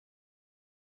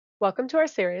Welcome to our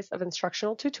series of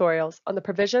instructional tutorials on the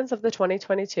provisions of the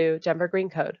 2022 Denver Green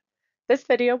Code. This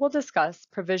video will discuss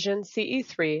Provision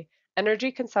CE03,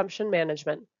 Energy Consumption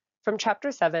Management, from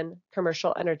Chapter 7,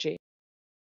 Commercial Energy.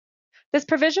 This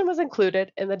provision was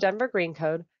included in the Denver Green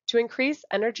Code to increase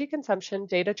energy consumption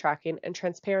data tracking and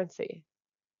transparency.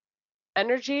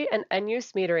 Energy and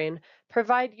end-use metering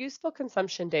provide useful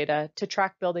consumption data to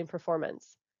track building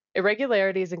performance.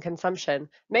 Irregularities in consumption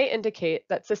may indicate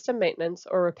that system maintenance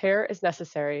or repair is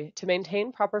necessary to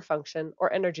maintain proper function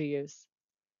or energy use.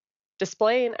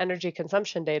 Displaying energy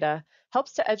consumption data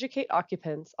helps to educate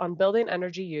occupants on building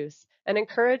energy use and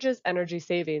encourages energy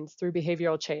savings through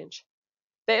behavioral change.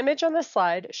 The image on this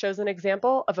slide shows an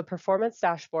example of a performance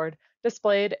dashboard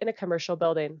displayed in a commercial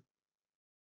building.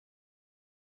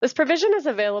 This provision is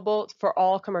available for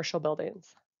all commercial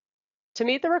buildings. To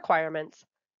meet the requirements,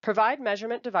 provide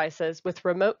measurement devices with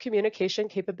remote communication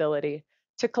capability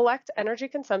to collect energy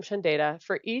consumption data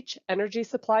for each energy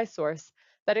supply source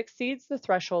that exceeds the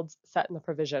thresholds set in the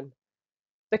provision.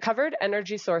 The covered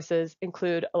energy sources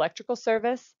include electrical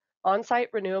service, on-site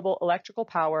renewable electrical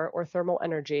power or thermal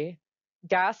energy,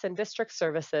 gas and district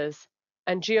services,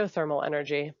 and geothermal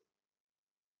energy.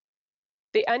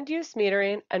 The end-use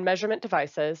metering and measurement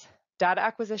devices, data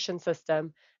acquisition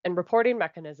system, and reporting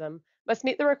mechanism must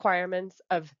meet the requirements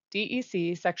of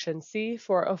DEC Section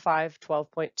C405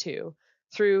 12.2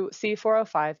 through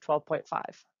C405 12.5.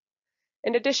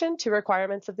 In addition to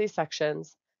requirements of these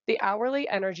sections, the hourly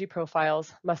energy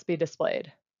profiles must be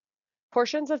displayed.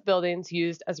 Portions of buildings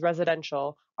used as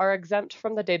residential are exempt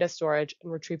from the data storage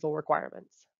and retrieval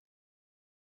requirements.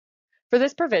 For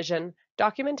this provision,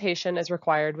 documentation is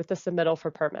required with the submittal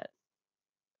for permit.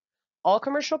 All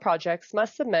commercial projects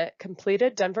must submit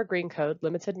completed Denver Green Code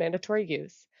limited mandatory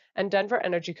use and Denver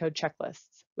Energy Code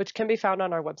checklists, which can be found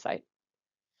on our website.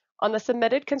 On the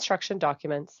submitted construction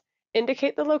documents,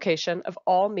 indicate the location of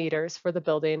all meters for the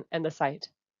building and the site.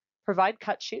 Provide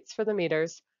cut sheets for the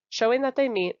meters, showing that they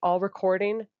meet all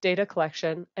recording, data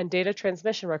collection, and data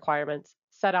transmission requirements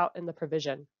set out in the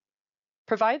provision.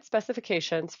 Provide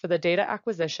specifications for the data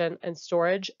acquisition and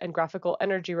storage and graphical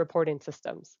energy reporting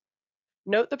systems.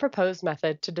 Note the proposed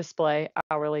method to display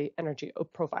hourly energy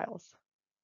profiles.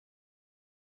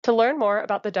 To learn more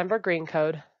about the Denver Green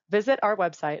Code, visit our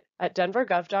website at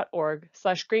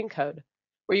denvergov.org/greencode,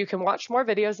 where you can watch more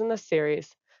videos in this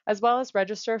series, as well as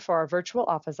register for our virtual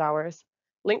office hours,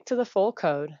 link to the full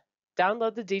code,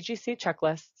 download the DGC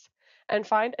checklists, and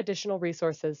find additional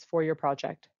resources for your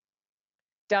project.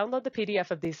 Download the PDF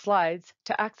of these slides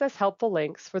to access helpful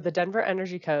links for the Denver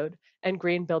Energy Code and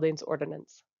Green Buildings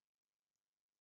Ordinance.